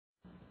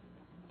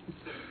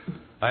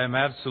I am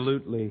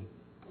absolutely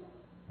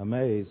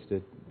amazed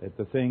at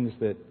the things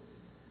that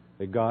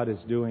God is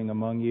doing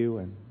among you,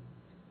 and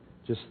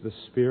just the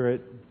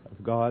Spirit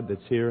of God that's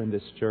here in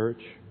this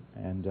church,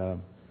 and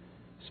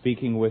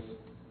speaking with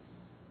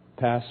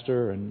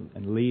pastor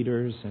and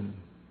leaders, and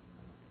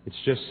it's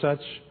just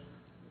such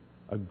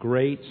a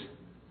great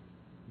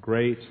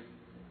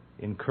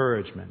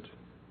encouragement,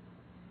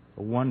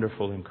 a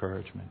wonderful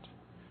encouragement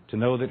to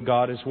know that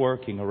God is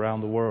working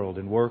around the world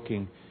and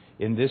working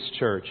in this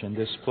church, in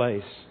this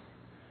place.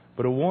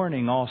 But a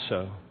warning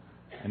also,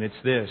 and it's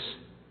this: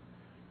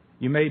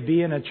 you may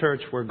be in a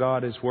church where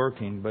God is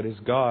working, but is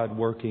God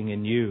working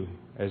in you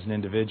as an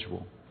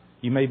individual?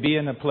 You may be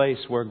in a place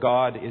where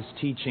God is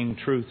teaching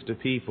truth to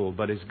people,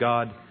 but is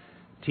God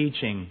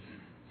teaching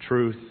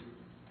truth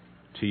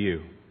to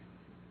you?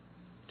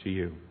 To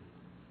you.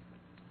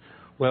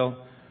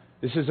 Well,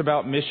 this is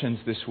about missions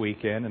this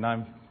weekend, and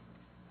I'm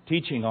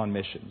teaching on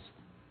missions.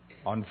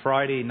 On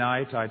Friday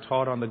night, I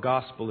taught on the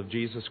gospel of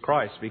Jesus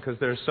Christ, because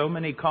there are so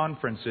many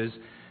conferences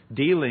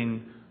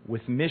dealing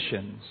with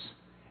missions,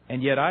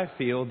 and yet I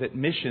feel that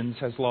missions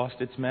has lost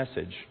its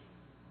message.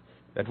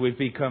 That we've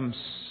become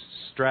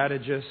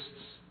strategists,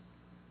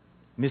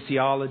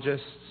 missiologists,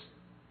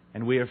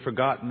 and we have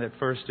forgotten that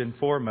first and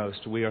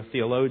foremost we are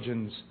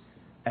theologians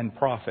and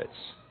prophets,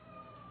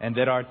 and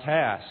that our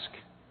task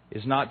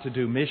is not to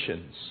do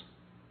missions.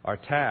 Our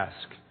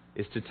task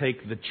is to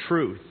take the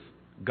truth,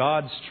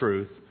 God's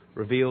truth,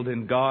 revealed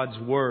in God's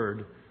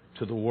Word,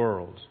 to the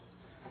world.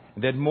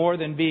 That more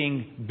than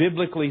being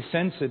biblically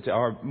sensitive,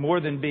 or more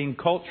than being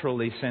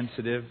culturally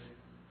sensitive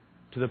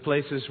to the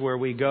places where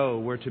we go,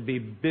 we're to be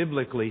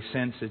biblically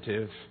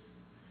sensitive.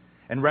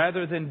 And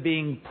rather than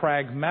being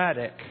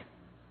pragmatic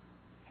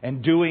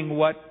and doing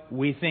what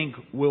we think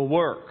will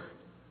work,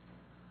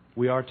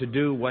 we are to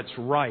do what's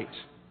right,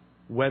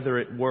 whether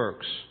it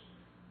works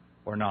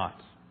or not.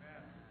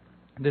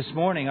 This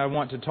morning I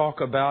want us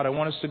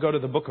to go to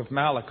the book of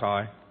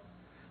Malachi,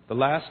 the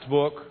last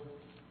book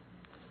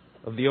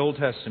of the Old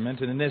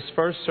Testament. And in this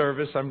first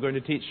service I'm going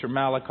to teach from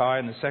Malachi.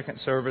 In the second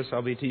service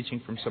I'll be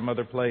teaching from some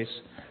other place.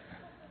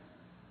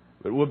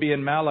 But we'll be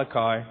in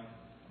Malachi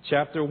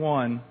chapter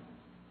 1,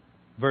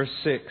 verse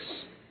 6.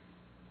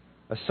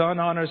 A son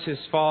honors his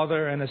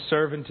father, and a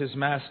servant his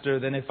master.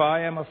 Then if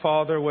I am a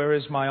father, where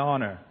is my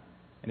honor?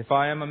 And if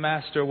I am a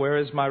master, where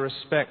is my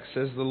respect?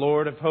 Says the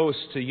Lord of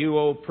hosts to you,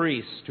 O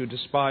priests, who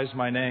despise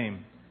my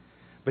name.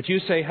 But you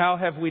say, how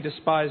have we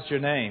despised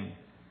your name?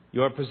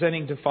 You are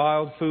presenting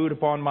defiled food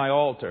upon my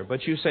altar.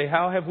 But you say,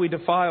 how have we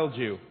defiled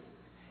you?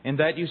 In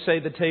that you say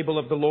the table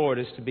of the Lord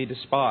is to be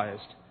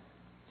despised.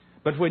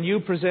 But when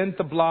you present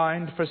the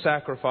blind for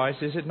sacrifice,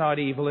 is it not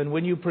evil? And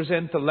when you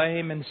present the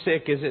lame and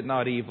sick, is it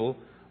not evil?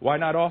 Why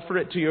not offer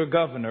it to your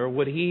governor?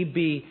 Would he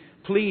be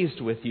pleased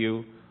with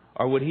you,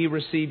 or would he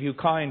receive you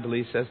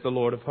kindly, says the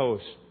Lord of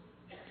hosts?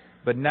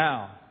 But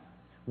now,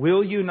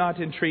 will you not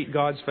entreat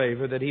God's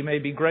favor, that he may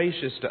be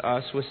gracious to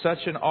us with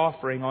such an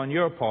offering on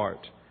your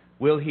part?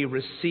 Will he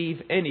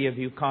receive any of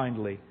you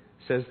kindly,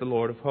 says the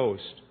Lord of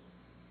hosts?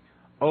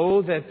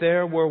 Oh, that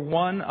there were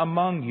one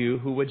among you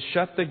who would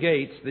shut the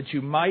gates, that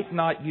you might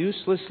not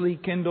uselessly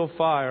kindle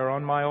fire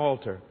on my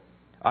altar.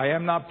 I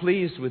am not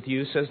pleased with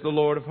you, says the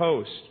Lord of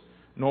hosts,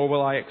 nor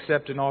will I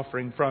accept an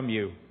offering from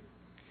you.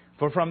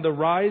 For from the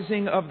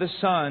rising of the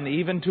sun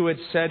even to its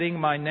setting,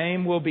 my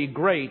name will be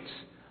great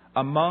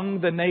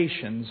among the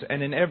nations,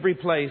 and in every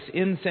place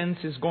incense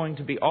is going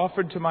to be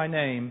offered to my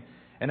name,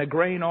 and a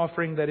grain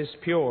offering that is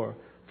pure.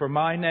 For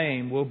my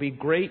name will be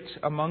great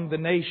among the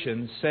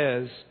nations,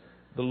 says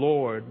the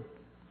Lord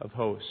of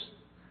hosts.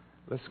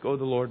 Let's go to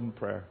the Lord in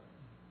prayer.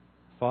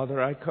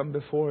 Father, I come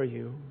before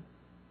you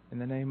in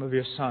the name of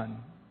your Son,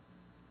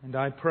 and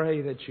I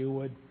pray that you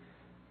would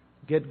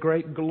get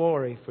great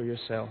glory for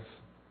yourself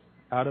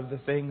out of the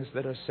things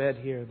that are said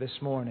here this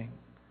morning,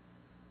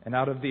 and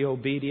out of the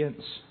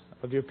obedience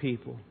of your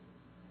people.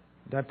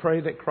 And I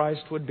pray that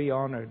Christ would be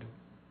honored.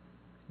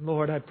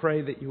 Lord, I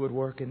pray that you would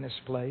work in this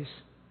place,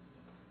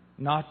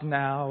 not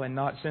now and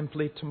not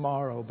simply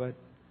tomorrow, but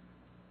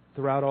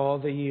throughout all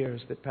the years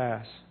that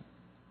pass.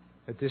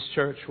 That this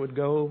church would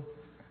go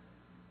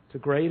to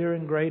greater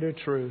and greater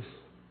truth,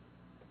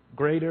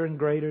 greater and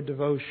greater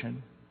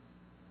devotion,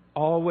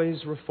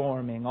 always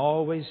reforming,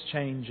 always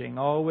changing,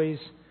 always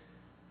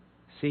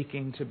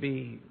seeking to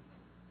be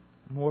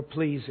more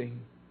pleasing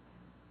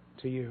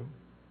to you.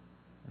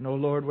 And, oh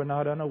Lord, we're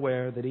not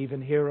unaware that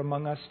even here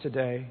among us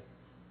today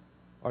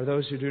are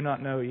those who do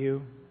not know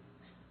you,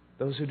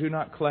 those who do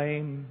not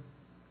claim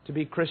to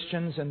be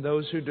Christians, and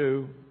those who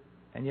do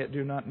and yet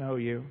do not know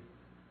you,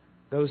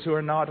 those who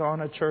are not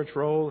on a church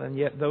roll and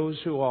yet those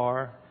who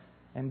are,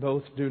 and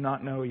both do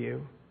not know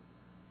you.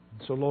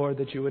 So, Lord,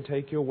 that you would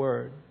take your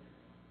word,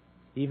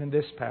 even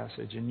this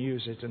passage, and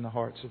use it in the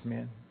hearts of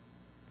men.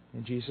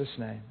 In Jesus'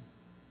 name,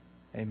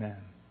 amen.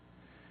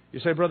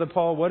 You say, Brother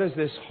Paul, what does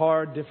this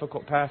hard,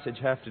 difficult passage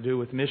have to do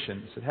with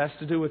missions? It has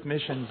to do with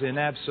missions in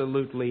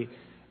absolutely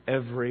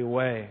every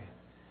way.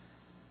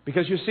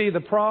 Because you see,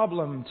 the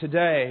problem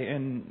today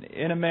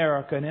in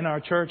America and in our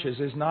churches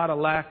is not a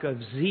lack of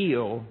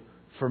zeal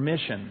for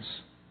missions.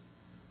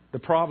 The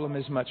problem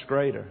is much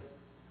greater.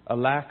 A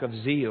lack of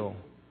zeal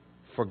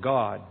for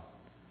God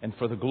and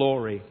for the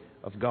glory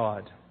of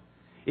God.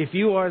 If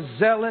you are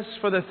zealous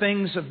for the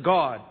things of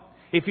God,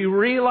 if you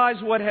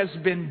realize what has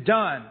been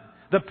done,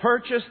 the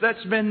purchase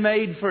that's been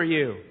made for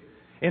you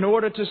in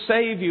order to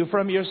save you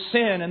from your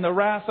sin and the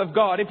wrath of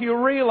God, if you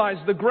realize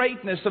the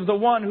greatness of the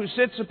One who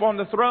sits upon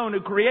the throne,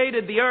 who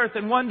created the earth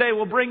and one day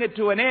will bring it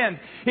to an end,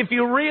 if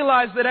you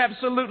realize that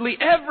absolutely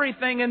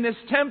everything in this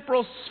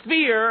temporal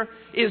sphere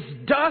is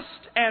dust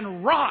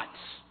and rot,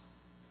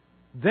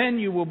 then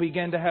you will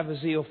begin to have a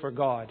zeal for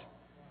God.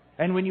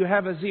 And when you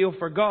have a zeal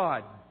for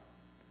God,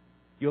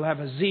 you'll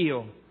have a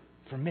zeal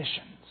for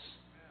missions.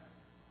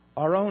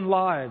 Our own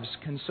lives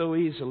can so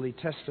easily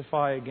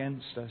testify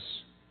against us.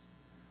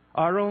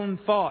 Our own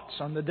thoughts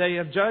on the day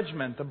of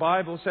judgment, the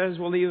Bible says,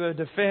 will either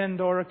defend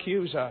or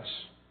accuse us.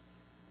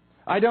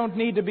 I don't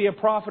need to be a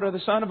prophet or the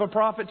son of a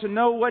prophet to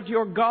know what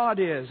your God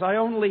is. I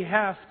only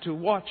have to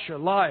watch your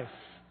life.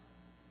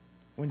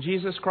 When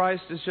Jesus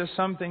Christ is just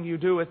something you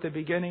do at the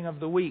beginning of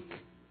the week,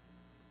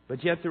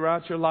 but yet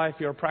throughout your life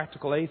you're a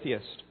practical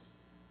atheist,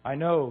 I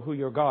know who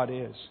your God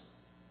is.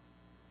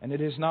 And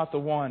it is not the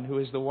one who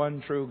is the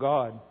one true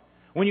God.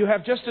 When you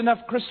have just enough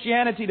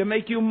Christianity to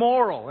make you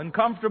moral and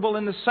comfortable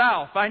in the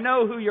South, I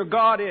know who your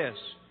God is.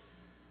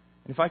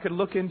 And if I could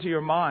look into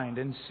your mind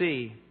and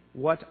see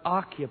what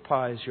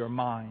occupies your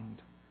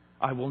mind,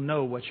 I will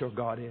know what your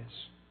God is.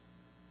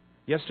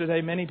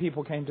 Yesterday, many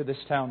people came to this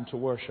town to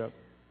worship.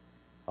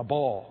 A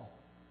ball.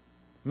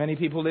 Many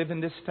people live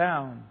in this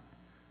town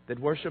that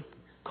worship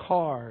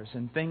cars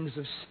and things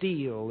of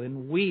steel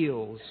and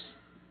wheels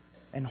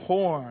and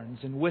horns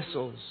and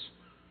whistles.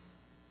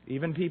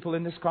 Even people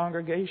in this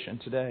congregation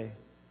today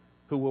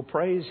who will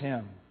praise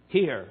Him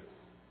here,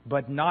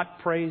 but not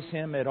praise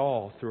Him at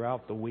all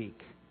throughout the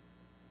week.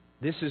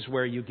 This is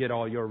where you get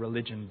all your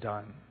religion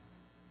done.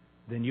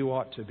 Then you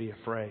ought to be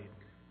afraid.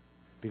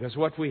 Because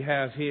what we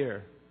have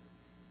here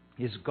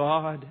is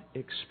God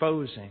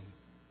exposing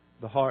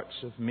the hearts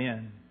of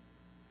men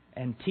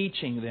and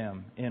teaching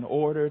them in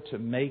order to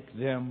make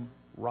them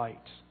right.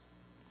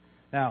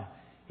 Now,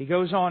 he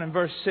goes on in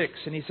verse 6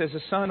 and he says, "A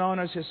son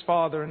honors his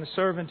father and a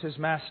servant his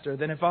master.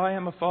 Then if I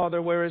am a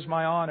father, where is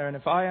my honor? And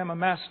if I am a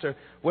master,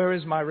 where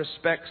is my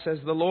respect? Says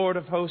the Lord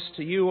of hosts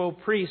to you, O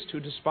priest who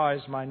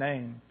despise my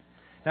name."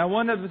 Now,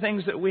 one of the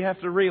things that we have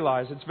to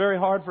realize, it's very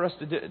hard for us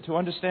to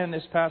understand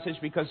this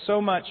passage because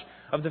so much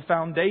of the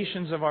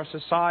foundations of our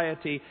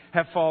society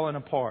have fallen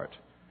apart.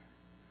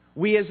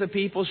 We as a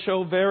people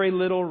show very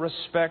little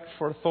respect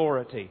for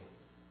authority.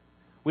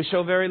 We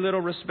show very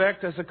little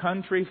respect as a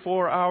country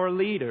for our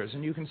leaders.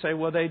 And you can say,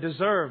 well, they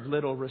deserve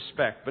little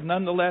respect. But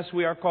nonetheless,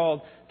 we are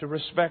called to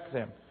respect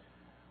them.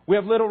 We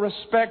have little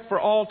respect for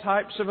all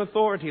types of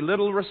authority.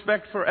 Little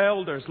respect for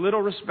elders.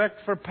 Little respect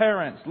for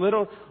parents.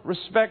 Little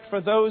respect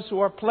for those who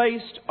are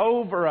placed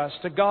over us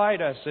to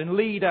guide us and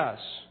lead us.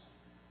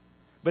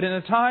 But in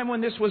a time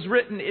when this was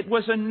written, it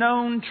was a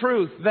known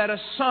truth that a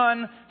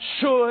son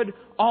should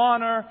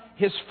honor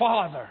his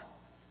father.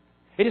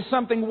 It is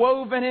something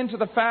woven into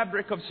the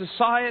fabric of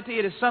society.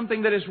 It is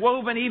something that is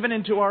woven even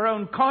into our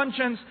own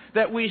conscience,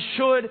 that we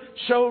should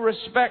show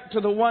respect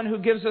to the one who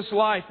gives us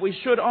life. We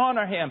should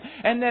honor him.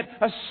 And that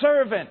a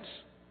servant,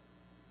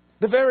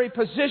 the very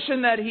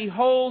position that he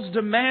holds,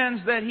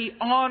 demands that he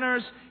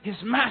honors his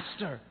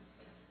master.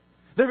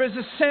 There is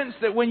a sense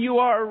that when you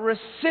are a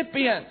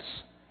recipient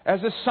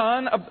as a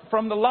son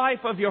from the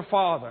life of your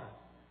father,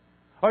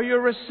 or you're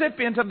a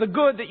recipient of the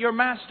good that your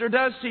master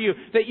does to you,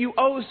 that you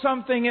owe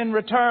something in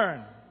return.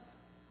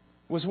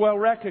 It was well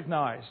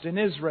recognized in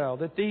Israel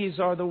that this is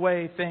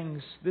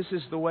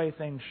the way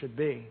things should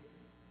be.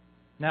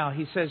 Now,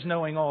 he says,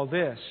 knowing all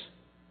this,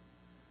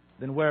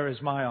 then where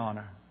is my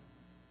honor?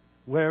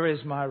 Where is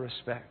my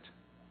respect?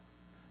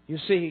 You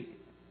see,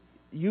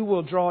 you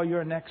will draw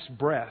your next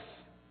breath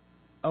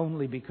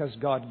only because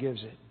God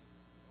gives it.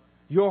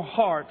 Your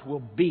heart will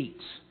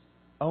beat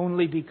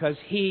only because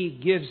He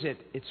gives it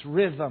its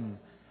rhythm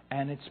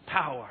and its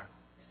power.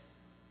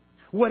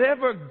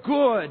 Whatever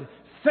good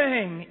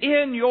thing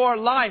in your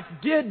life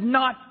did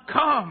not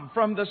come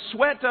from the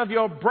sweat of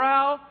your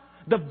brow,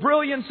 the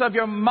brilliance of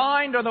your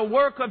mind, or the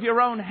work of your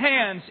own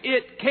hands.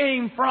 It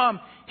came from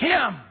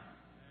Him.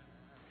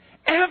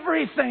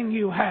 Everything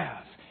you have.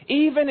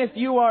 Even if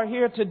you are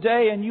here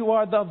today and you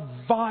are the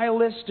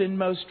vilest and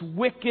most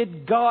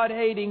wicked,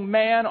 God-hating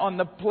man on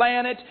the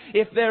planet,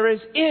 if there is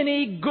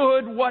any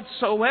good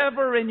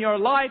whatsoever in your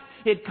life,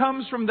 it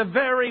comes from the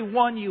very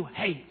one you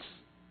hate.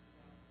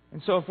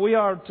 And so if we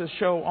are to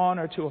show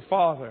honor to a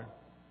father,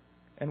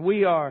 and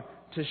we are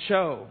to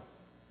show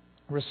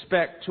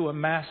respect to a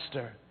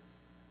master,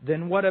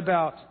 then what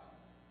about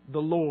the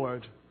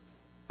Lord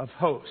of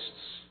hosts?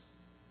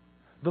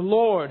 The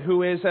Lord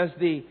who is, as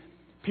the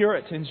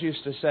Puritans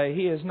used to say,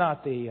 He is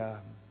not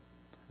the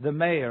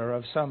mayor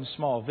of some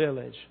small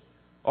village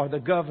or the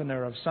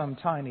governor of some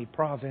tiny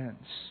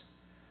province.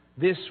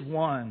 This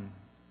one,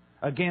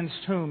 against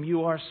whom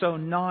you are so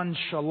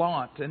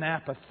nonchalant and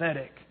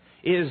apathetic,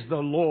 is the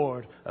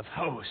Lord of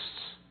hosts,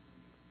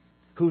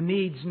 who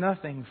needs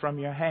nothing from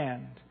your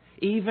hand,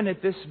 even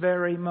at this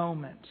very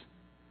moment.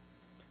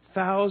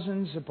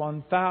 Thousands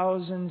upon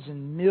thousands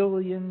and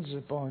millions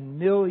upon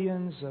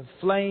millions of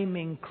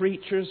flaming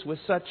creatures with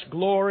such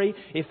glory.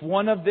 If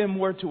one of them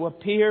were to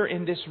appear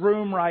in this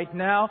room right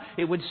now,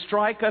 it would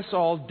strike us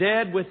all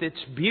dead with its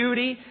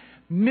beauty.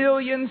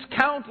 Millions,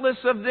 countless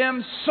of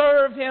them,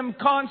 serve Him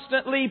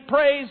constantly,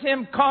 praise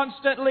Him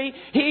constantly.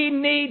 He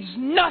needs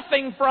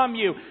nothing from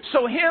you.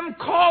 So Him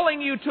calling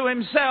you to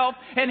Himself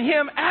and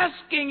Him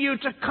asking you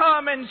to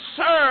come and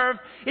serve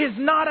is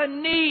not a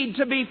need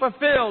to be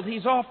fulfilled.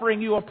 He's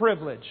offering you a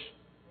privilege.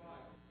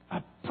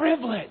 A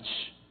privilege.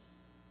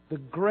 The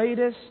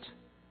greatest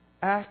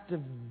act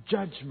of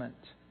judgment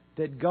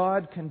that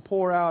God can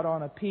pour out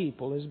on a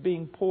people is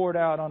being poured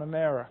out on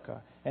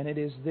America. And it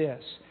is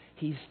this: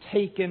 He's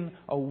taken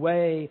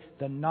away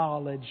the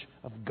knowledge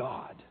of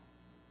God.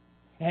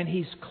 And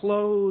He's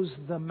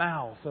closed the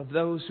mouth of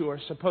those who are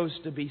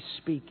supposed to be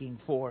speaking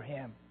for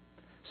Him,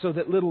 so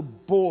that little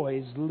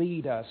boys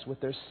lead us with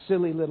their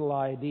silly little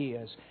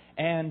ideas.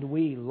 And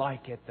we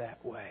like it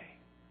that way,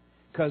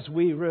 because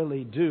we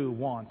really do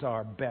want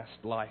our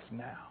best life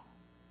now.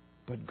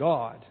 But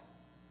God,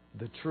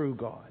 the true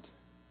God,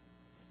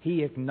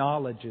 He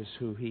acknowledges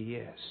who He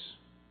is.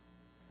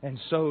 And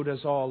so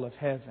does all of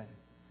heaven.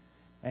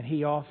 And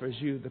He offers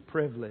you the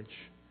privilege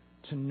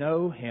to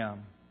know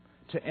Him,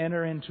 to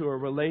enter into a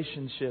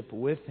relationship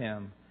with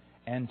Him,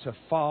 and to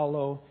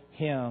follow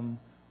Him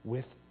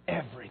with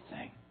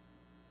everything.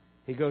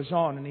 He goes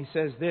on and he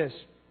says this.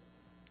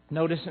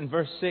 Notice in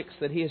verse 6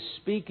 that He is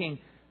speaking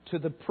to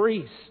the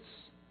priests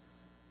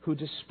who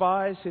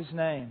despise His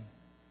name.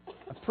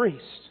 A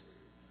priest.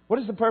 What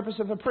is the purpose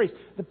of a priest?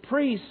 The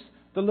priests,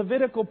 the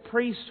Levitical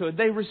priesthood,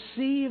 they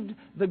received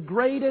the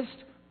greatest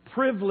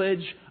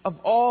privilege of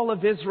all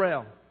of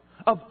Israel.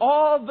 Of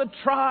all the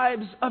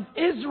tribes of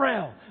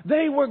Israel,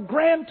 they were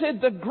granted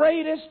the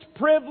greatest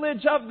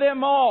privilege of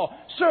them all.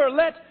 Sure,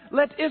 let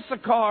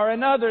Issachar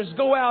and others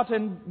go out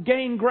and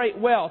gain great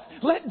wealth.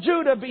 Let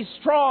Judah be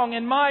strong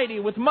and mighty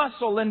with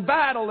muscle and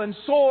battle and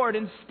sword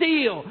and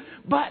steel.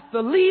 But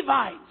the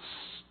Levites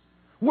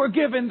were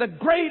given the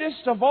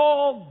greatest of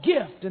all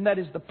gift, and that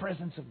is the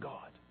presence of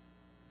God.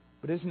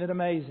 But isn't it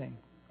amazing?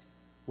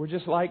 We're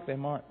just like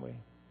them, aren't we?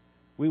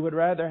 We would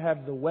rather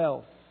have the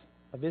wealth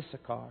of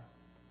Issachar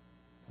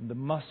and the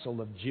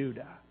muscle of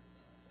Judah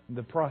and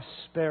the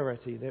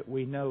prosperity that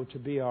we know to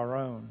be our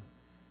own.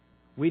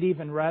 We'd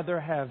even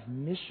rather have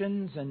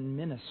missions and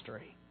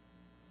ministry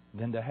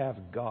than to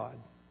have God.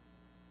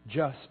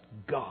 Just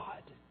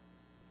God.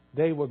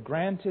 They were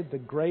granted the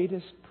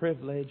greatest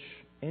privilege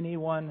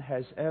anyone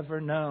has ever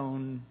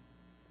known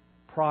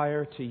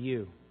prior to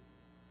you,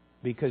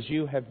 because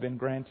you have been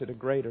granted a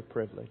greater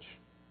privilege.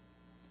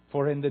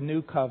 For in the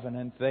new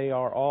covenant, they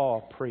are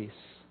all priests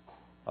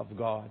of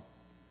God.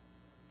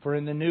 For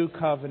in the new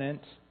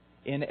covenant,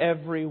 in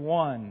every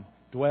one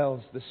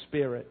dwells the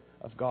Spirit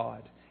of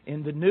God.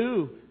 In the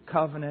new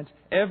covenant,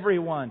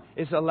 everyone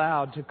is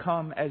allowed to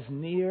come as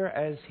near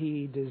as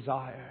he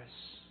desires.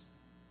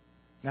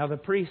 Now the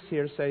priests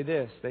here say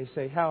this. They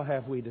say, "How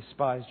have we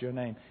despised your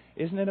name?"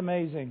 Isn't it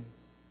amazing?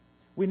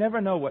 We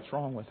never know what's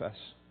wrong with us.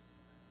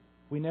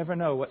 We never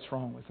know what's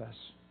wrong with us.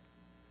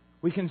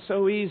 We can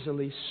so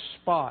easily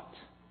spot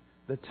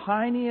the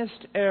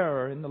tiniest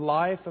error in the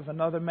life of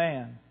another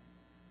man.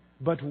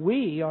 But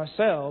we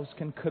ourselves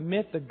can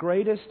commit the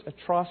greatest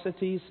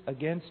atrocities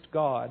against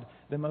God,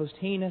 the most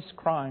heinous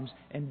crimes,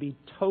 and be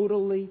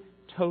totally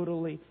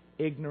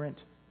ignorant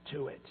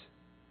to it.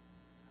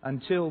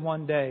 Until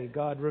one day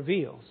God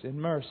reveals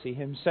in mercy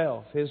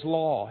Himself, His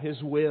law,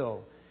 His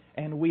will,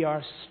 and we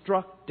are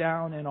struck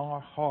down in our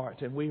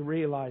heart and we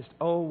realize,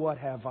 oh, what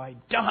have I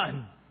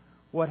done?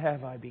 What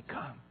have I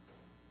become?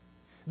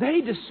 They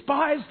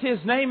despised His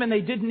name and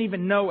they didn't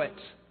even know it.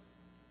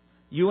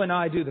 You and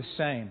I do the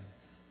same.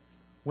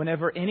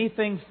 Whenever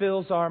anything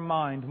fills our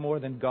mind more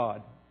than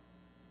God,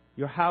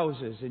 your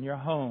houses and your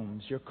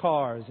homes, your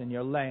cars and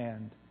your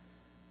land,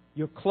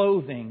 your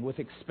clothing with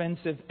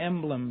expensive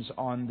emblems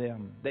on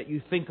them that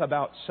you think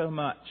about so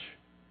much,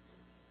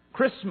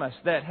 Christmas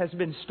that has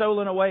been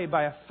stolen away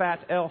by a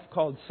fat elf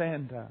called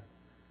Santa,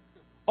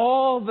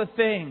 all the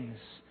things,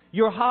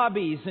 your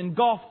hobbies and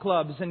golf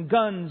clubs and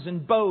guns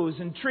and bows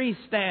and tree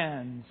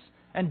stands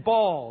and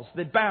balls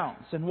that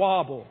bounce and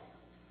wobble,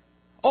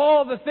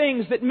 all the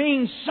things that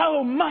mean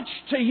so much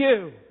to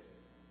you,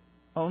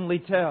 only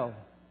tell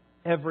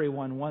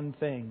everyone one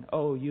thing: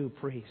 oh, you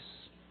priests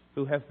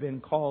who have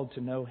been called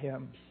to know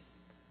Him,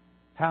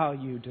 how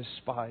you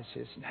despise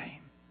His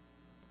name.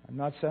 I'm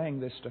not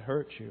saying this to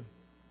hurt you.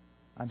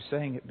 I'm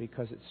saying it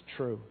because it's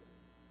true.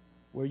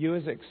 Were you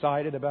as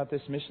excited about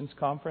this missions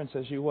conference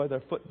as you were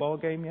their football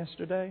game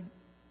yesterday?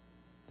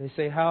 They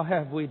say, "How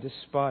have we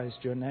despised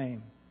your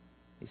name?"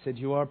 He said,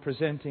 "You are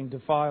presenting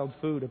defiled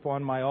food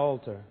upon my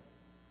altar."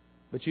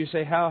 But you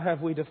say, "How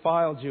have we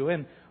defiled you?"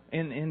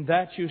 In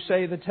that you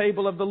say, "The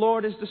table of the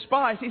Lord is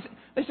despised." He said,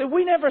 They say,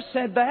 we never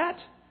said that.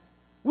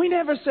 We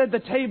never said the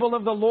table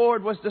of the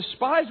Lord was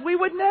despised. We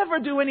would never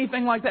do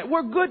anything like that.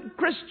 We're good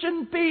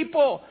Christian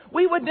people.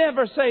 We would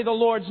never say the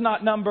Lord's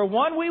not number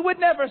one. We would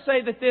never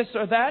say that this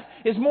or that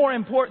is more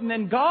important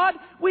than God.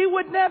 We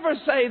would never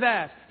say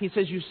that. He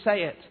says you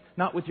say it,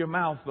 not with your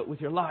mouth, but with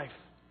your life.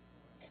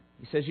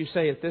 He says you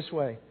say it this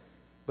way.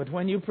 But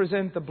when you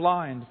present the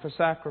blind for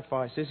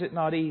sacrifice, is it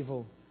not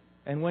evil?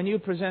 And when you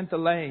present the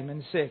lame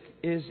and sick,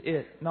 is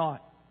it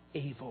not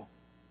evil?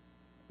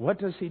 What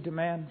does He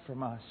demand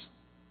from us?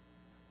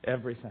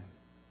 Everything.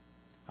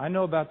 I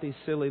know about these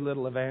silly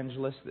little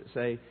evangelists that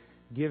say,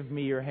 give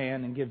me your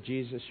hand and give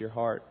Jesus your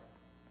heart.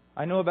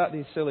 I know about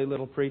these silly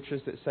little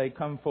preachers that say,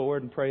 come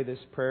forward and pray this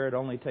prayer.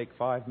 It'll only take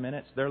 5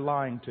 minutes. They're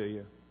lying to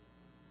you.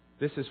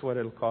 This is what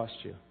it'll cost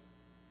you.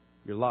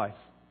 Your life.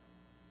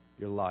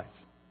 Your life.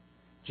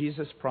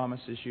 Jesus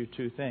promises you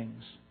 2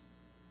 things.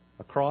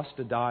 A cross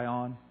to die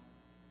on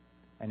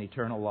and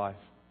eternal life.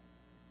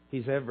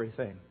 He's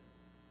everything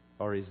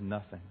or He's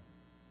nothing.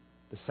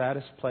 The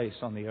saddest place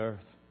on the earth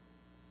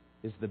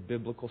is the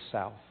biblical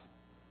South,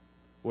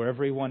 where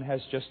everyone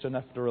has just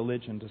enough to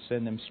religion to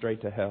send them straight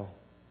to hell,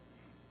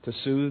 to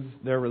soothe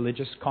their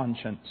religious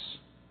conscience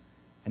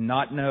and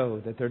not know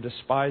that they're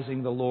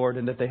despising the Lord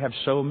and that they have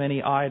so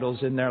many idols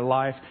in their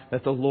life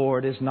that the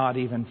Lord is not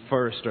even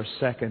first or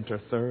second or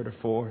third or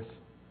fourth.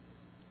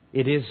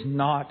 It is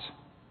not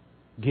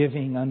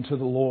giving unto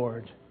the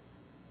Lord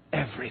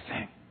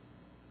everything.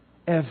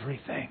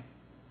 Everything.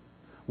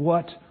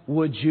 What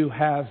would you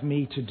have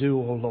me to do,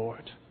 O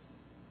Lord?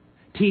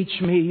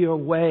 Teach me your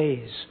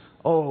ways,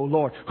 O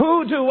Lord.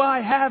 Who do I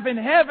have in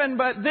heaven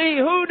but Thee?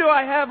 Who do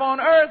I have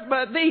on earth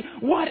but Thee?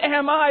 What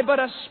am I but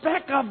a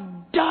speck of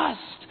dust,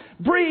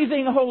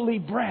 breathing holy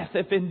breath,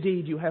 if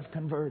indeed You have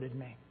converted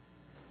me?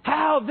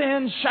 How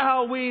then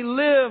shall we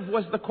live,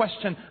 was the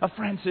question of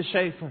Francis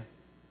Schaeffer.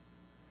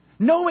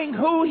 Knowing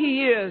who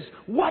He is,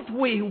 what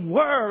we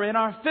were in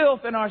our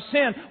filth and our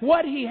sin,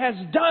 what He has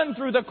done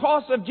through the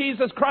cross of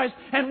Jesus Christ,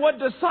 and what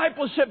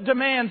discipleship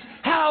demands,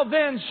 how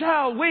then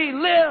shall we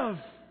live?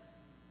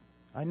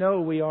 I know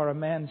we are a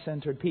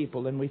man-centered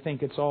people and we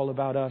think it's all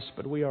about us,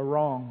 but we are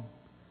wrong.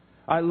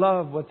 I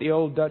love what the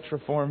old Dutch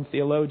Reformed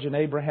theologian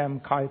Abraham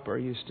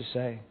Kuyper used to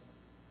say.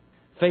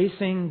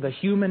 Facing the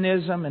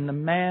humanism and the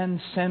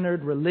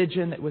man-centered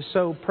religion that was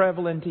so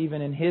prevalent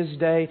even in his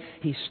day,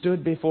 he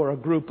stood before a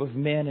group of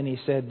men and he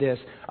said this,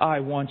 I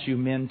want you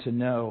men to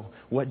know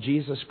what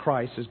Jesus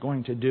Christ is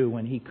going to do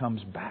when He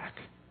comes back.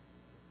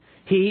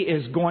 He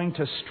is going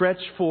to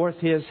stretch forth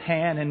His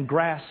hand and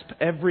grasp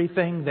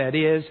everything that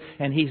is,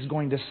 and He's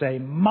going to say,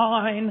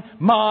 mine,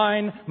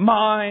 mine,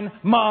 mine,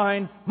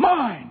 mine,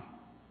 mine.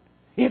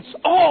 It's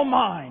all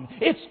mine.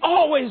 It's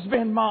always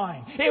been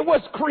mine. It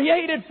was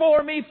created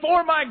for me,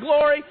 for my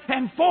glory,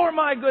 and for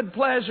my good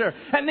pleasure.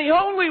 And the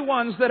only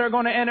ones that are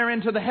going to enter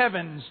into the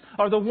heavens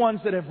are the ones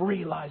that have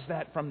realized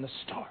that from the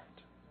start.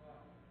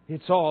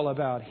 It's all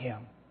about Him.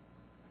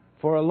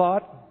 For a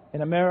lot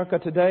in America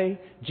today,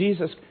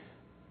 Jesus...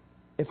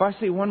 If I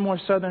see one more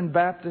Southern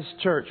Baptist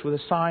church with a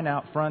sign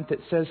out front that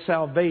says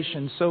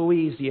salvation so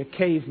easy a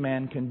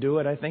caveman can do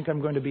it, I think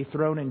I'm going to be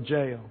thrown in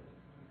jail.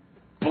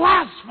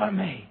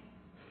 Blasphemy!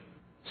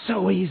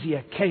 So easy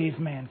a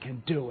caveman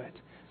can do it.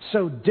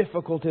 So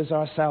difficult is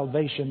our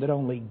salvation that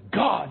only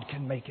God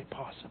can make it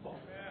possible.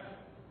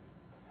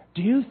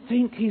 Do you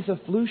think He's a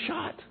flu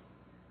shot?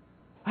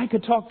 I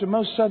could talk to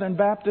most Southern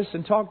Baptists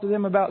and talk to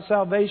them about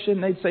salvation.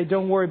 They'd say,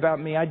 don't worry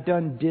about me. I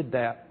done did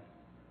that.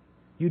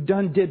 You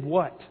done did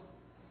what?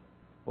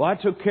 Well, I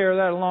took care of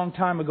that a long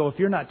time ago. If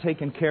you're not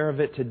taking care of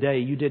it today,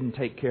 you didn't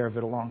take care of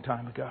it a long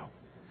time ago.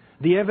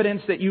 The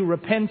evidence that you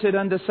repented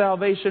unto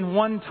salvation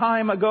one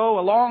time ago,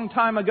 a long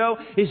time ago,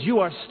 is you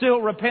are still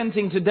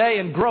repenting today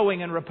and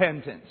growing in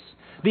repentance.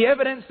 The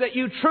evidence that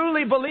you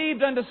truly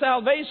believed unto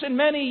salvation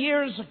many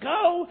years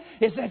ago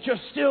is that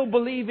you're still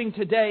believing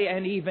today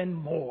and even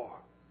more.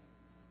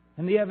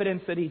 And the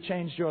evidence that He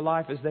changed your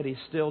life is that He's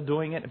still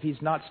doing it. If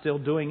He's not still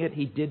doing it,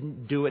 He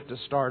didn't do it to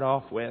start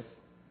off with.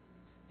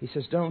 He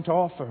says, don't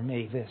offer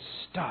me this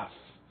stuff.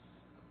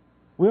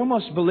 We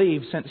almost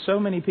believe, since so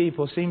many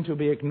people seem to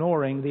be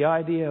ignoring the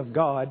idea of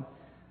God,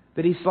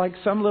 that He's like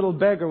some little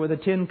beggar with a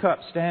tin cup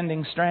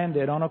standing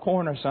stranded on a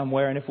corner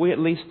somewhere, and if we at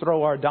least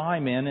throw our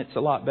dime in, it's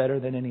a lot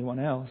better than anyone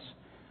else.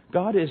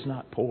 God is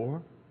not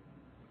poor.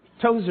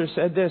 Tozer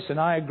said this, and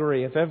I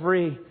agree. If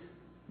every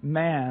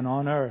man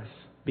on earth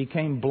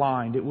became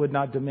blind, it would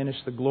not diminish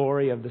the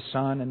glory of the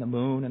sun and the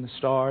moon and the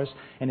stars.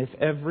 And if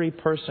every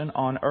person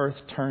on earth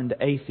turned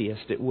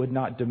atheist, it would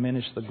not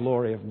diminish the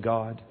glory of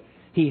God.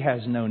 He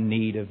has no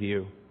need of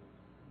you.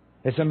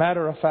 As a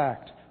matter of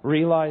fact,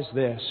 realize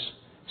this.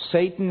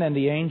 Satan and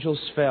the angels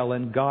fell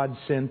and God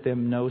sent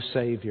them no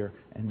Savior,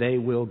 and they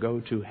will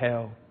go to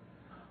hell.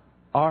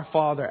 Our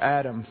father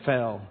Adam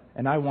fell,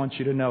 and I want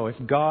you to know, if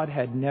God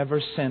had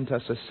never sent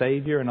us a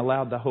Savior and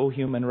allowed the whole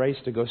human race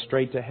to go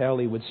straight to hell,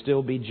 He would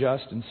still be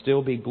just and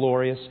still be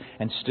glorious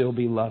and still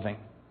be loving.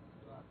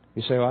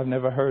 You say, well, I've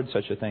never heard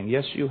such a thing.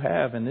 Yes, you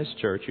have in this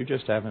church. You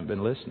just haven't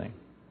been listening.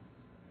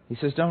 He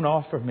says, don't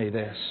offer me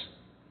this.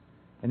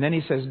 And then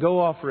he says, go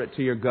offer it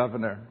to your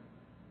governor.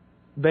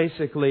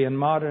 Basically, in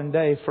modern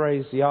day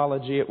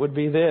phraseology, it would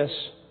be this.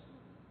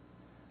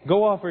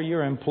 Go offer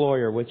your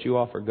employer what you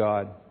offer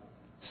God.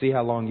 See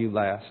how long you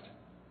last.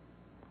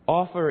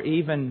 Offer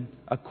even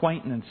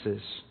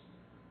acquaintances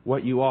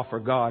what you offer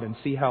God and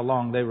see how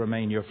long they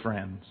remain your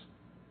friends.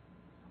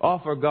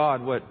 Offer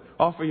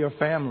your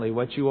family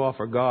what you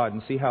offer God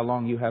and see how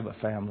long you have a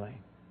family.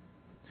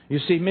 You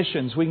see,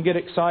 missions, we can get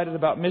excited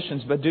about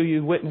missions, but do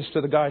you witness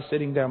to the guy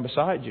sitting down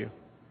beside you?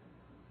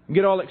 You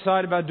get all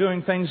excited about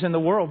doing things in the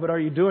world, but are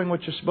you doing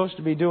what you're supposed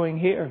to be doing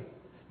here?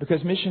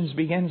 Because missions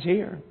begins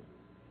here.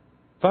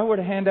 If I were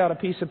to hand out a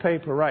piece of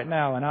paper right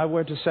now and I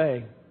were to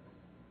say,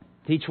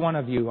 each one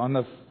of you, on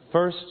the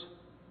first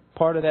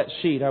part of that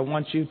sheet, I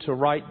want you to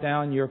write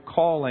down your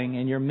calling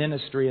and your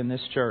ministry in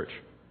this church.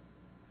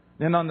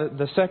 Then on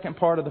the second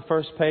part of the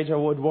first page, I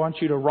would want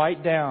you to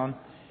write down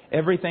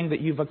everything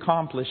that you've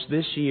accomplished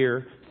this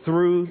year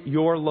through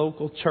your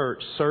local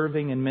church,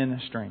 serving and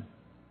ministering.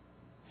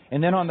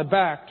 And then on the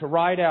back, to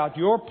write out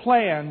your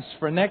plans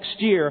for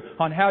next year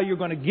on how you're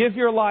going to give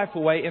your life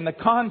away in the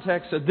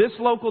context of this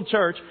local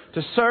church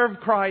to serve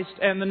Christ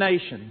and the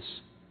nations.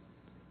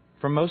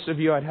 For most of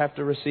you, I'd have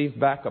to receive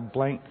back a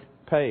blank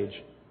page.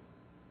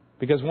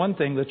 Because one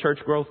thing the church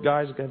growth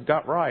guys have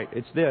got right,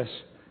 it's this.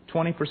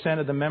 20%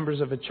 of the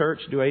members of a church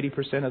do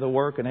 80% of the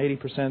work and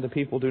 80% of the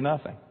people do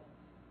nothing.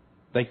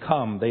 They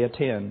come, they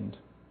attend.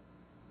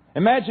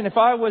 Imagine if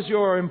I was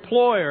your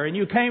employer and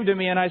you came to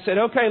me and I said,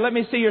 okay, let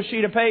me see your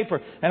sheet of paper.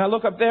 And I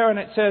look up there and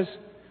it says,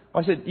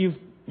 I said,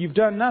 you've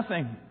done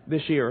nothing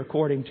this year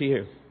according to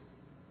you.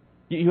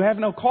 You have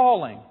no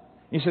calling.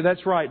 You said,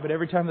 that's right, but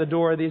every time the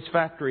door of this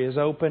factory is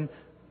open,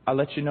 I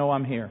let you know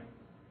I'm here.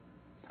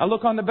 I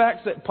look on the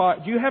back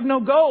part. You have no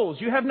goals.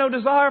 You have no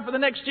desire for the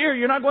next year.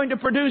 You're not going to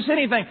produce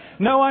anything.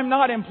 No, I'm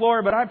not,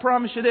 employer, but I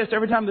promise you this.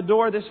 Every time the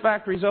door of this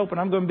factory is open,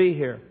 I'm going to be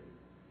here.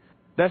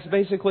 That's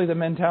basically the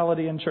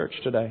mentality in church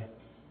today.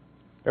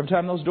 Every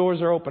time those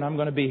doors are open, I'm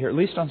going to be here, at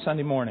least on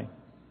Sunday morning.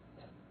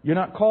 You're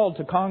not called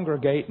to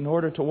congregate in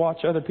order to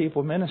watch other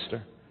people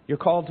minister. You're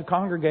called to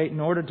congregate in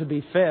order to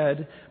be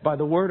fed by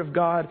the Word of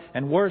God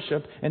and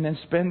worship, and then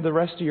spend the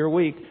rest of your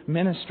week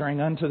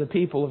ministering unto the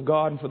people of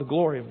God and for the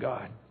glory of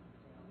God.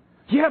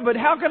 Yeah, but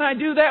how can I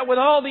do that with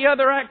all the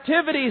other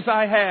activities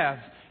I have?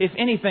 If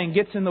anything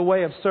gets in the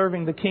way of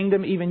serving the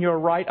kingdom, even your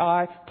right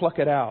eye, pluck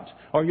it out.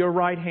 Or your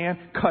right hand,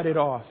 cut it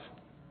off.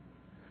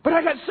 But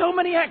I got so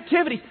many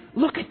activities.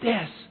 Look at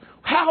this.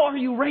 How are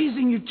you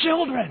raising your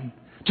children?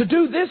 To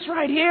do this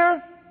right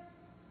here?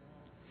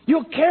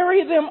 You'll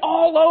carry them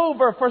all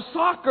over for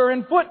soccer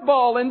and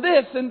football and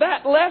this and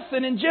that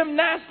lesson and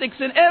gymnastics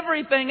and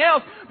everything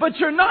else. But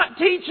you're not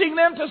teaching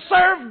them to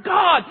serve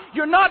God.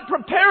 You're not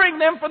preparing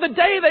them for the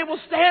day they will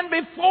stand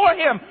before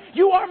Him.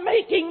 You are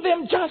making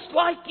them just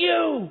like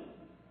you.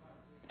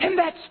 And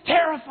that's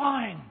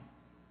terrifying.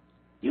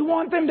 You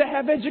want them to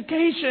have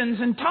educations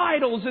and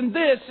titles and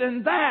this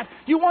and that.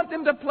 You want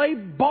them to play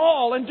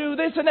ball and do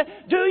this and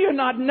that. Do you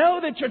not know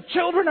that your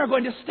children are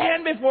going to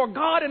stand before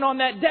God, and on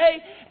that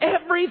day,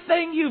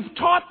 everything you've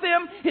taught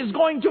them is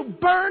going to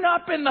burn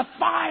up in the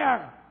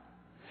fire.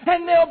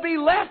 And they'll be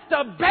left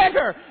a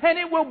beggar, and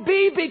it will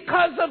be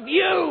because of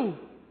you.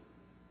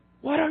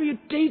 What are you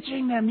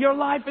teaching them? Your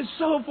life is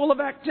so full of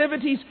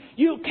activities,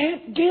 you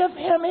can't give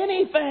Him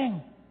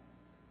anything.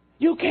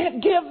 You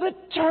can't give the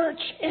church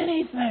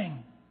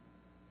anything.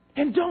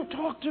 And don't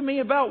talk to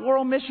me about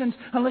world missions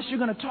unless you're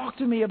going to talk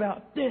to me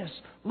about this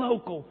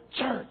local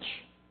church.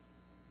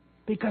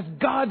 Because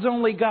God's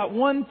only got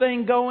one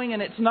thing going,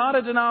 and it's not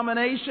a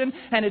denomination,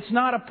 and it's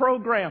not a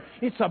program.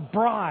 It's a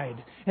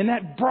bride. And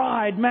that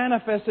bride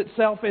manifests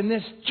itself in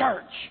this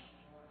church.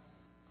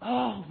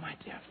 Oh, my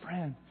dear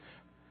friend.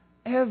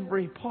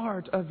 Every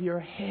part of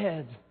your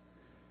head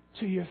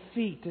to your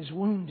feet is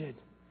wounded.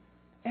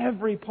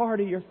 Every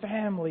part of your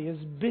family is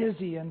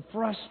busy and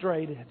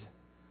frustrated.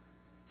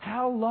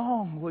 How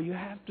long will you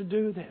have to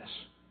do this?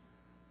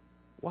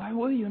 Why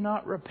will you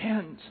not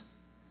repent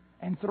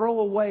and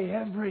throw away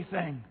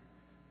everything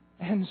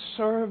and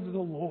serve the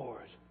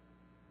Lord?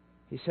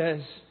 He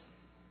says,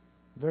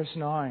 verse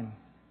 9,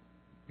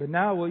 but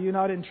now will you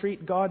not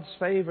entreat God's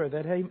favor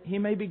that He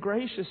may be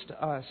gracious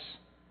to us?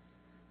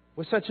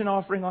 With such an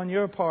offering on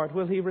your part,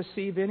 will He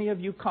receive any of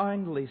you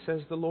kindly,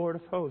 says the Lord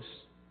of hosts.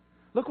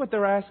 Look what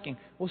they're asking.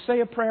 Well, say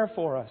a prayer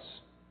for us.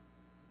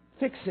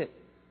 Fix it.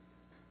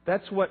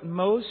 That's what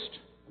most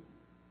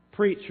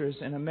preachers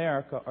in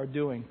America are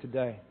doing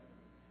today.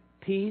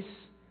 Peace,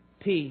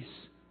 peace,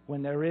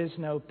 when there is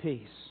no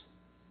peace.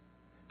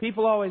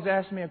 People always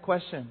ask me a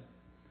question.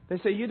 They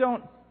say, you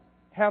don't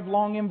have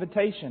long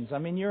invitations. I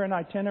mean, you're an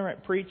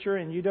itinerant preacher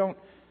and you don't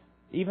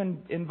even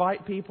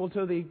invite people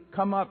to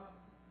come up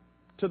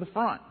to the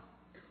front.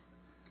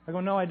 I go,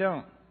 no, I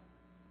don't.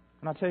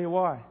 And I'll tell you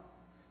why.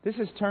 This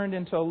has turned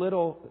into a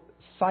little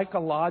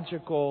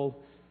psychological,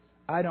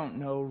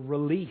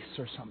 release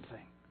or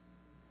something.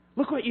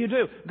 Look what you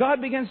do.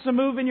 God begins to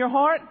move in your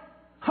heart.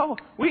 Oh,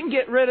 we can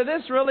get rid of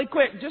this really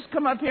quick. Just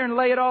come up here and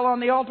lay it all on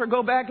the altar.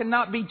 Go back and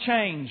not be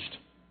changed.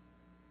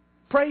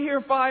 Pray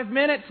here 5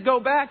 minutes, go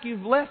back,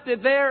 you've left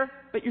it there,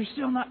 but you're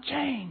still not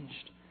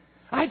changed.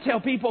 I tell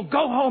people,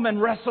 go home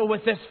and wrestle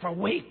with this for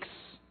weeks.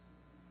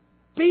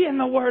 Be in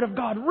the Word of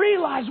God.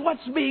 Realize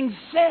what's being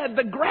said,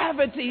 the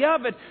gravity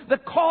of it, the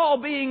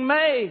call being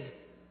made.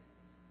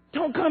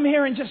 Don't come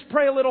here and just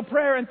pray a little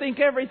prayer and think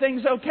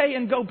everything's okay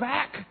and go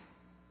back.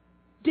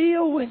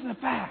 Deal with the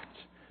fact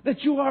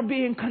that you are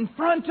being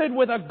confronted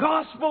with a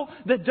gospel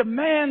that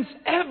demands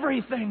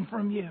everything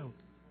from you.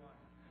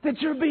 That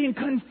you're being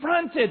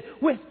confronted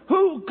with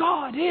who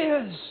God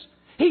is.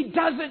 He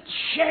doesn't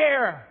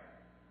share.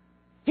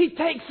 He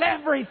takes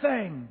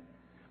everything.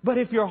 But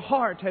if your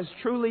heart has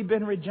truly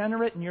been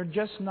regenerate and you're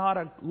just not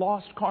a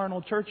lost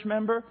carnal church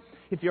member,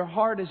 if your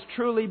heart has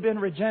truly been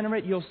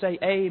regenerate, you'll say,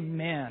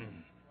 Amen.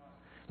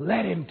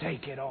 Let Him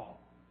take it all.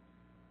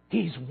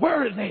 He's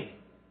worthy.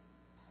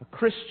 A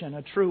Christian,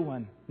 a true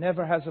one,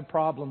 never has a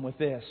problem with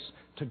this.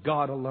 To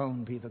God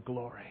alone be the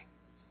glory.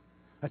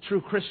 A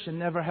true Christian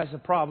never has a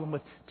problem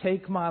with,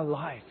 take my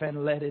life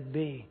and let it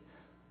be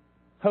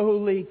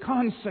wholly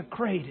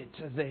consecrated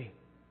to Thee.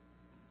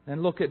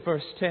 And look at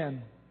verse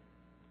 10.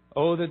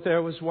 Oh, that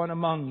there was one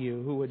among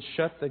you who would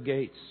shut the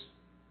gates,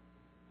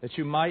 that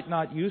you might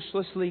not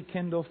uselessly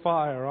kindle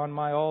fire on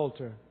my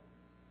altar.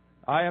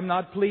 I am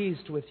not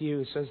pleased with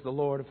you, says the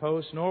Lord of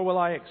hosts, nor will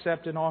I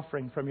accept an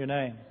offering from your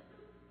name.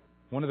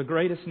 One of the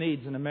greatest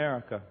needs in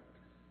America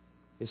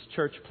is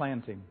church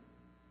planting.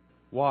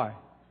 Why?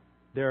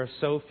 There are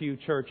so few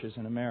churches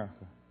in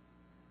America.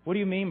 What do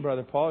you mean,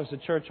 Brother Paul?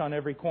 There's a church on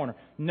every corner.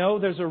 No,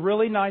 there's a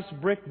really nice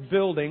brick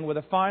building with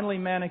a finely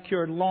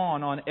manicured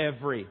lawn on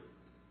every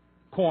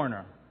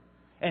corner.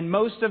 And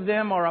most of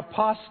them are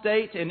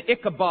apostate, and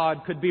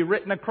Ichabod could be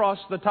written across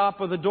the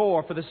top of the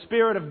door, for the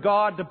Spirit of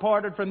God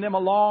departed from them a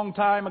long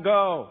time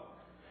ago.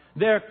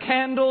 Their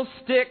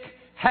candlestick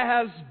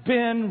has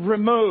been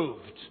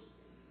removed.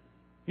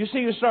 You see,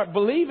 you start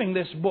believing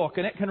this book,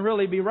 and it can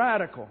really be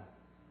radical.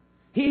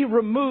 He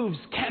removes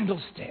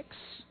candlesticks.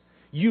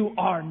 You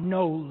are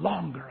no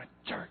longer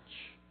a church.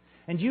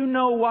 And you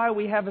know why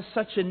we have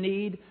such a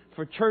need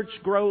for church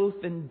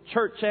growth and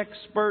church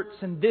experts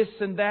and this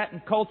and that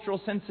and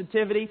cultural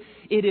sensitivity?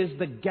 It is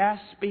the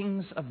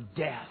gaspings of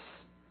death.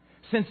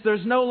 Since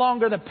there's no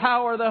longer the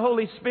power of the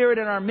Holy Spirit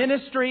in our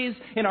ministries,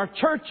 in our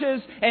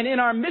churches, and in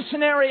our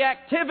missionary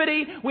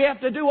activity, we have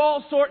to do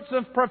all sorts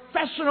of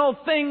professional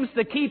things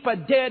to keep a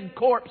dead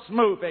corpse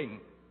moving.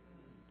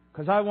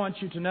 Because I want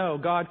you to know,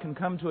 God can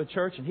come to a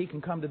church and He can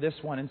come to this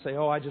one and say,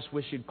 oh, I just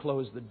wish you'd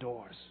close the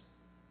doors.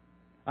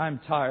 I'm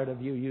tired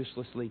of you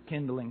uselessly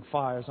kindling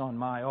fires on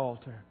my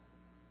altar.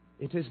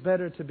 It is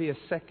better to be a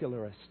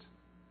secularist.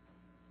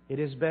 It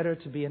is better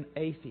to be an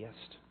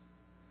atheist,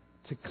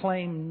 to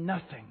claim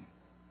nothing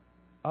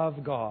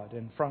of God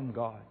and from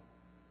God,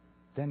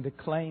 than to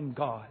claim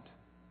God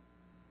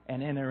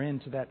and enter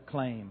into that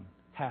claim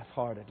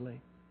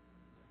half-heartedly.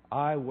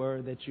 I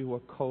were that you were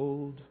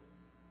cold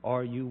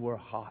or you were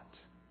hot.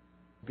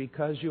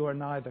 Because you are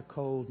neither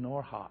cold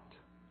nor hot,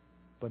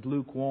 but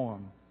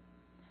lukewarm,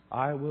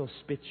 I will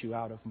spit you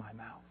out of my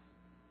mouth.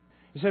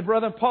 You say,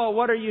 Brother Paul,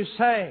 what are you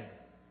saying?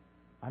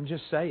 I'm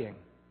just saying.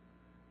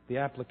 The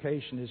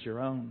application is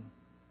your own.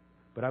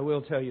 But I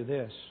will tell you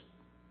this.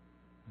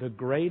 The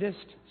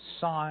greatest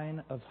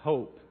sign of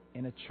hope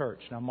in a church.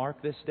 Now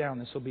mark this down.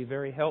 This will be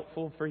very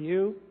helpful for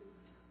you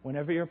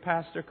whenever your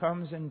pastor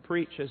comes and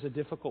preaches a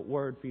difficult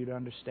word for you to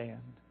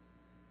understand.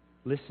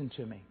 Listen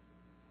to me.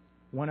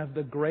 One of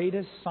the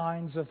greatest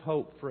signs of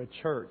hope for a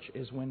church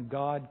is when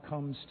God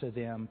comes to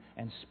them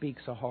and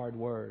speaks a hard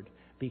word,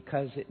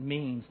 because it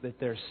means that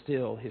they're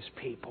still His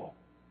people.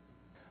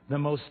 The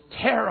most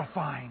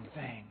terrifying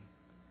thing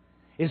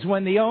is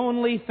when the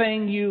only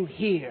thing you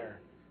hear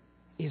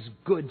is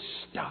good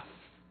stuff.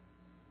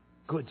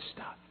 Good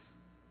stuff.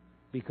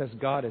 Because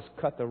God has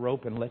cut the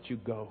rope and let you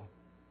go.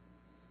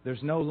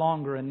 There's no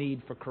longer a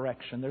need for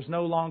correction. There's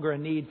no longer a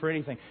need for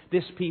anything.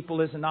 This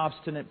people is an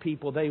obstinate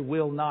people. They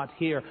will not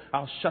hear.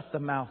 I'll shut the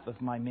mouth of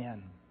my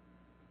men,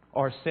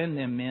 or send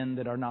them men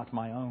that are not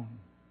my own.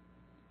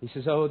 He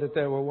says, oh, that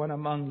there were one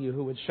among you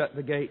who would shut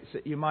the gates,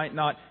 that you might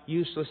not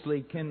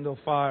uselessly kindle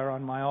fire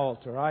on my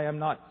altar. I am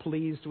not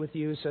pleased with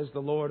you, says the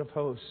Lord of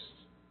hosts.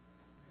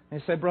 And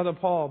he said, Brother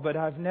Paul, but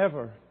I've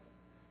never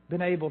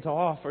been able to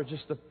offer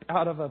just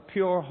out of a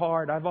pure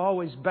heart. I've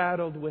always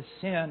battled with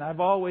sin. I've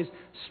always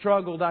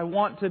struggled. I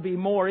want to be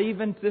more.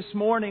 Even this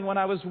morning when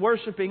I was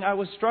worshiping, I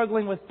was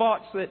struggling with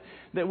thoughts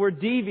that were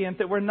deviant,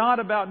 that were not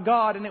about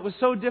God, and it was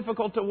so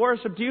difficult to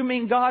worship. Do you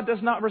mean God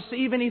does not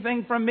receive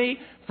anything from me?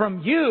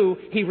 From you,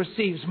 He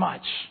receives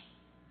much.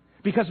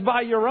 Because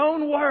by your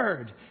own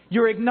word,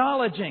 you're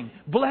acknowledging,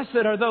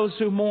 blessed are those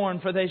who mourn,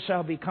 for they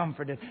shall be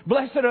comforted.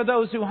 Blessed are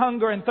those who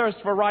hunger and thirst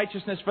for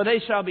righteousness, for they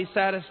shall be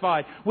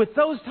satisfied. With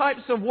those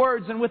types of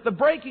words and with the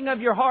breaking of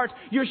your heart,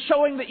 you're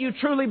showing that you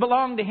truly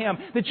belong to Him,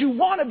 that you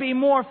want to be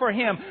more for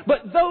Him.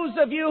 But those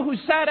of you who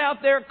sat out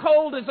there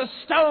cold as a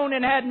stone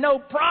and had no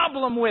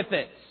problem with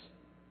it,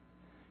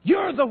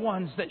 you're the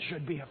ones that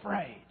should be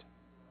afraid.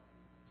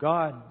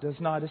 God does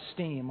not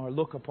esteem or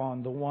look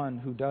upon the one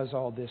who does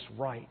all this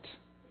right.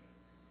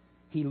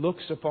 He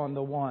looks upon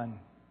the one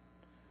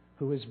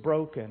who is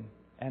broken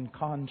and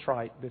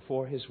contrite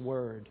before His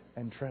Word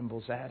and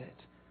trembles at it.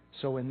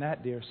 So in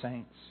that, dear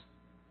saints,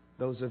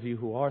 those of you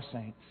who are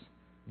saints,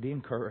 be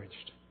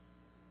encouraged.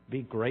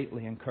 Be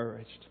greatly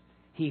encouraged.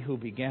 He who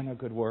began a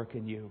good work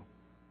in you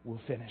will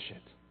finish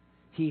it.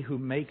 He who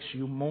makes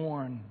you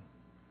mourn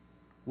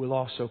will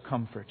also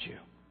comfort you.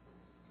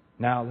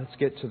 Now let's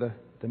get to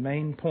the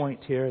main point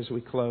here as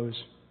we close.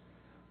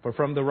 For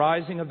from the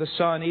rising of the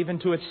sun even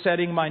to its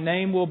setting, my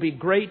name will be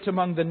great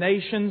among the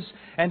nations,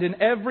 and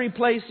in every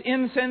place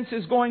incense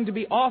is going to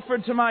be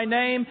offered to my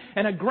name,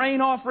 and a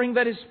grain offering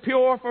that is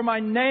pure, for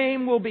my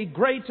name will be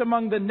great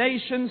among the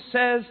nations,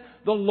 says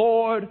the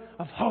Lord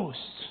of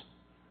hosts.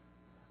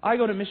 I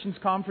go to missions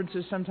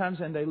conferences sometimes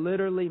and they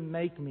literally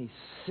make me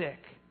sick.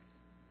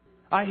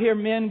 I hear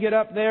men get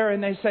up there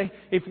and they say,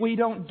 if we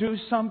don't do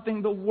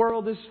something, the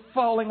world is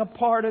falling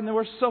apart and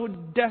we're so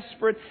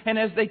desperate. And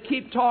as they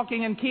keep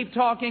talking,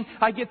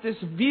 I get this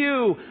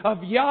view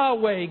of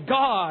Yahweh,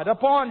 God,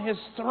 upon His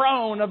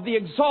throne, of the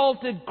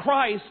exalted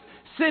Christ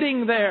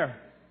sitting there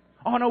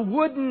on a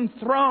wooden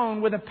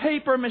throne with a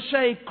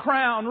papier-mâché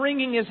crown,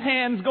 wringing His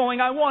hands, going,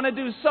 I want to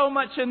do so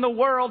much in the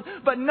world,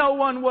 but no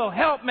one will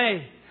help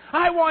me.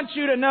 I want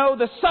you to know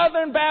the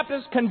Southern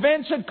Baptist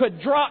Convention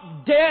could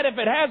drop dead if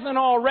it hasn't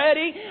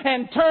already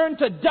and turn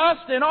to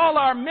dust, and all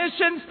our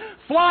missions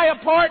fly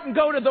apart and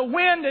go to the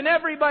wind and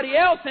everybody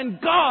else,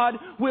 and God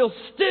will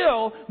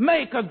still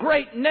make a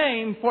great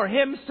name for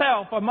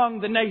Himself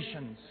among the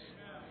nations.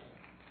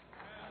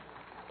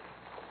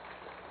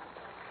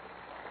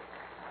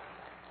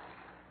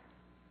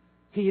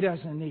 He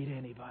doesn't need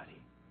anybody.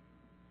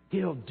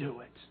 He'll do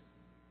it.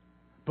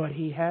 But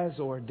He has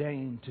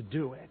ordained to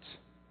do it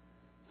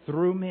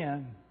through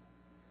men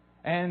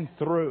and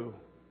through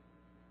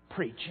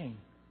preaching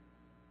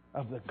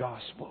of the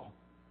gospel.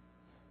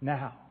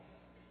 Now,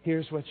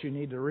 here's what you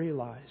need to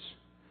realize.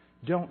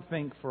 Don't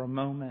think for a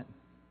moment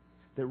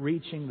that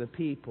reaching the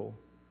people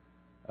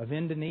of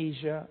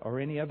Indonesia or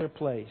any other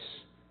place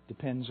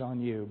depends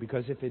on you.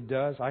 Because if it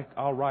does,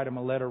 I'll write them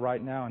a letter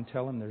right now and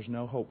tell them there's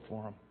no hope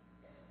for them.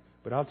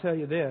 But I'll tell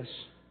you this,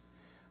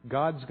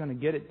 God's going to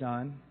get it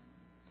done,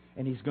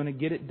 and He's going to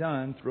get it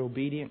done through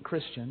obedient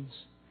Christians.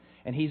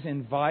 And He's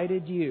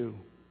invited you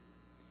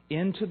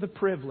into the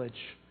privilege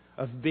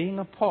of being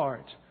a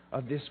part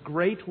of this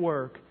great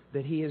work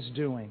that He is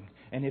doing.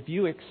 And if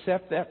you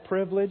accept that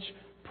privilege,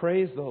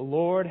 praise the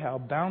Lord, how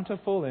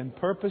bountiful and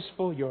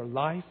purposeful your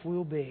life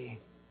will be.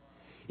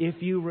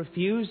 If you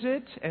refuse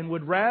it and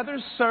would rather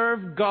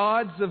serve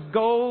gods of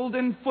gold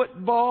and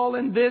football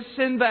and this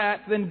and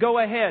that, then go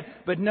ahead.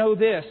 But know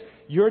this,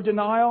 your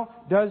denial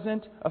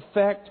doesn't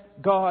affect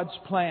God's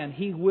plan.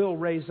 He will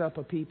raise up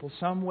a people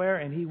somewhere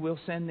and He will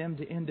send them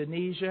to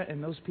Indonesia,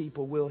 and those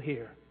people will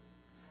hear.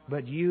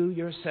 But you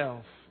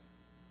yourself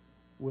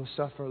will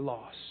suffer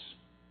loss.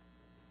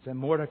 Then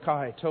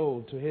Mordecai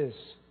told to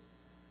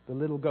the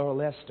little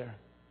girl Esther,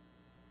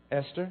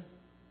 Esther,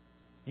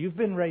 you've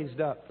been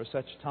raised up for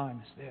such a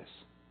time as this.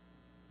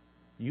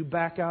 You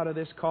back out of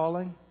this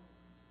calling,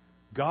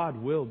 God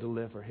will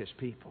deliver His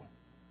people.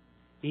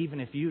 Even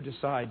if you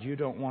decide you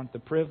don't want the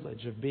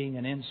privilege of being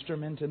an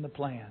instrument in the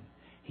plan,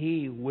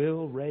 He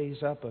will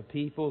raise up a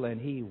people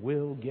and He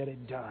will get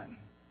it done.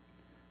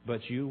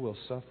 But you will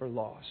suffer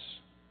loss.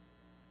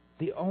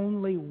 The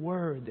only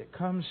word that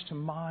comes to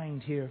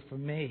mind here for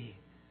me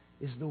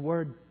is the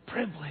word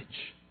privilege.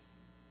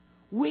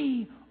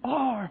 We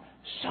are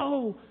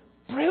so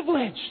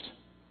privileged.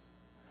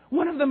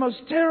 One of the most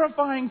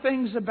terrifying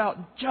things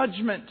about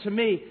judgment to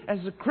me as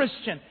a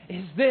Christian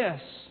is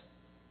this: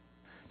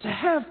 to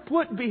have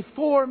put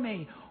before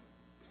me,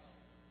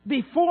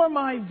 before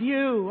my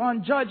view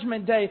on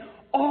Judgment Day,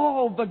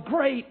 all the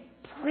great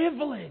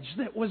privilege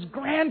that was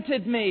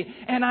granted me,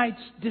 and I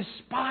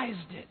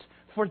despised it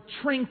for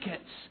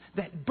trinkets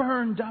that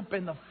burned up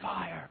in the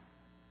fire.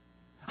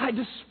 I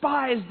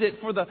despised it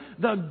for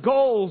the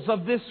goals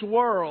of this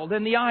world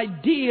and the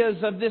ideas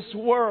of this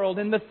world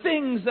and the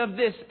things of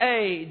this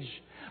age.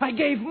 I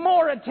gave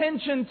more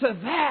attention to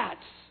that.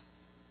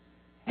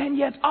 And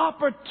yet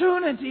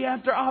opportunity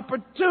after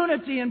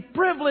opportunity and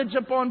privilege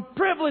upon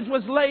privilege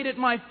was laid at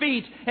my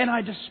feet, and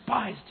I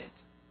despised it.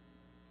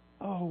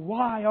 Oh,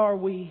 why are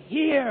we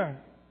here?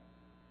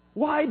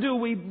 Why do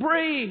we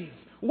breathe?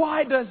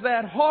 Why does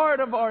that heart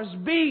of ours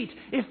beat,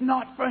 if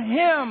not for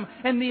Him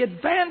and the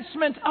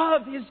advancement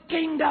of His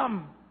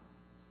kingdom?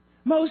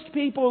 Most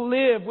people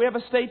live, we have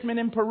a statement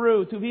in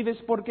Peru, tu vives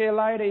porque el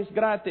aire es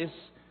gratis.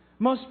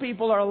 Most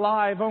people are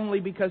alive only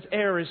because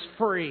air is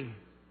free.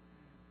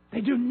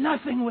 They do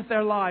nothing with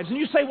their lives. And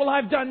you say, well,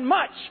 I've done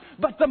much.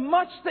 But the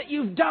much that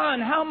you've done,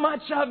 how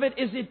much of it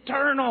is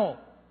eternal?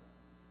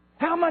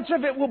 How much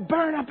of it will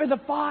burn up in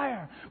the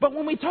fire? But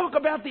when we talk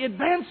about the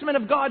advancement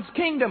of God's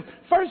kingdom,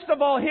 first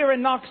of all, here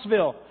in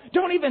Knoxville,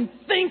 don't even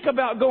think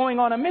about going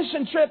on a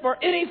mission trip or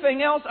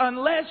anything else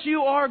unless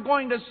you are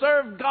going to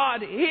serve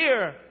God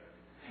here.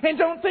 And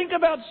don't think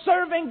about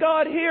serving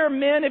God here,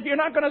 men, if you're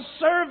not going to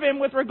serve Him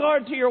with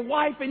regard to your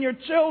wife and your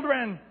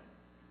children.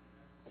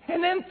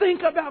 And then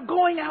think about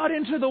going out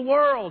into the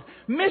world.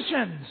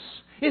 Missions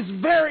is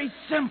very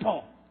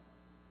simple.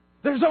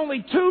 There's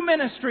only two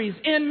ministries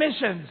in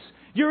missions.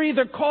 You're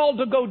either called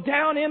to go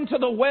down into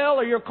the well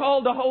or you're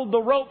called to hold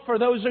the rope for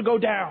those who go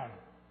down.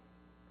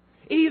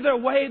 Either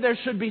way, there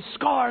should be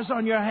scars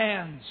on your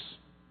hands.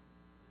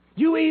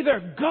 You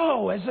either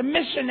go as a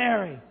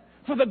missionary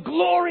for the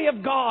glory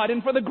of God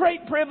and for the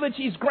great privilege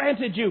He's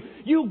granted you.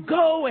 You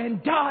go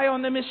and die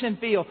on the mission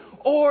field.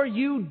 Or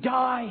you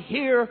die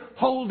here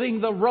holding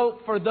the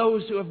rope for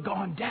those who have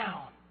gone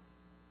down.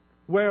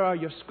 Where are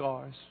your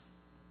scars?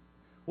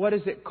 What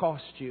does it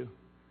cost you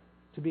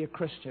to be a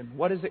Christian?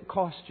 What does it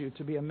cost you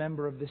to be a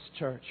member of this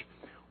church?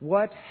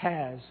 What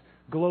has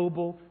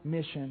global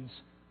missions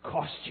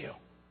cost you?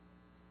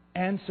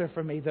 Answer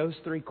for me those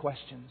three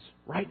questions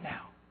right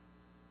now.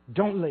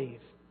 Don't leave.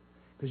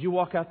 Because you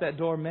walk out that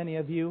door, many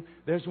of you,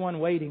 there's one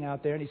waiting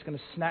out there and he's going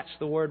to snatch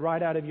the word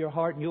right out of your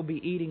heart and you'll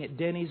be eating at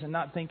Denny's and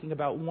not thinking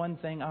about one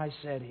thing I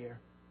said here.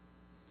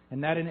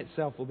 And that in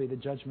itself will be the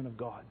judgment of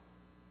God.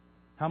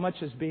 How much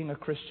has being a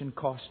Christian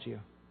cost you?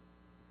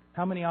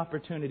 How many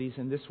opportunities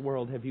in this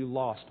world have you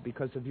lost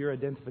because of your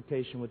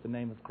identification with the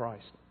name of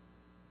Christ?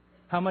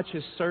 How much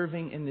has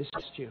serving in this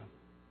cost you?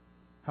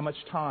 How much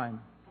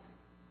time,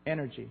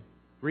 energy,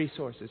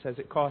 resources has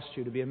it cost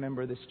you to be a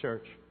member of this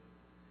church?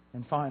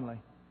 And finally,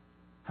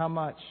 how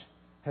much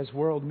has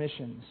world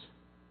missions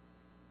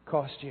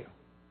cost you?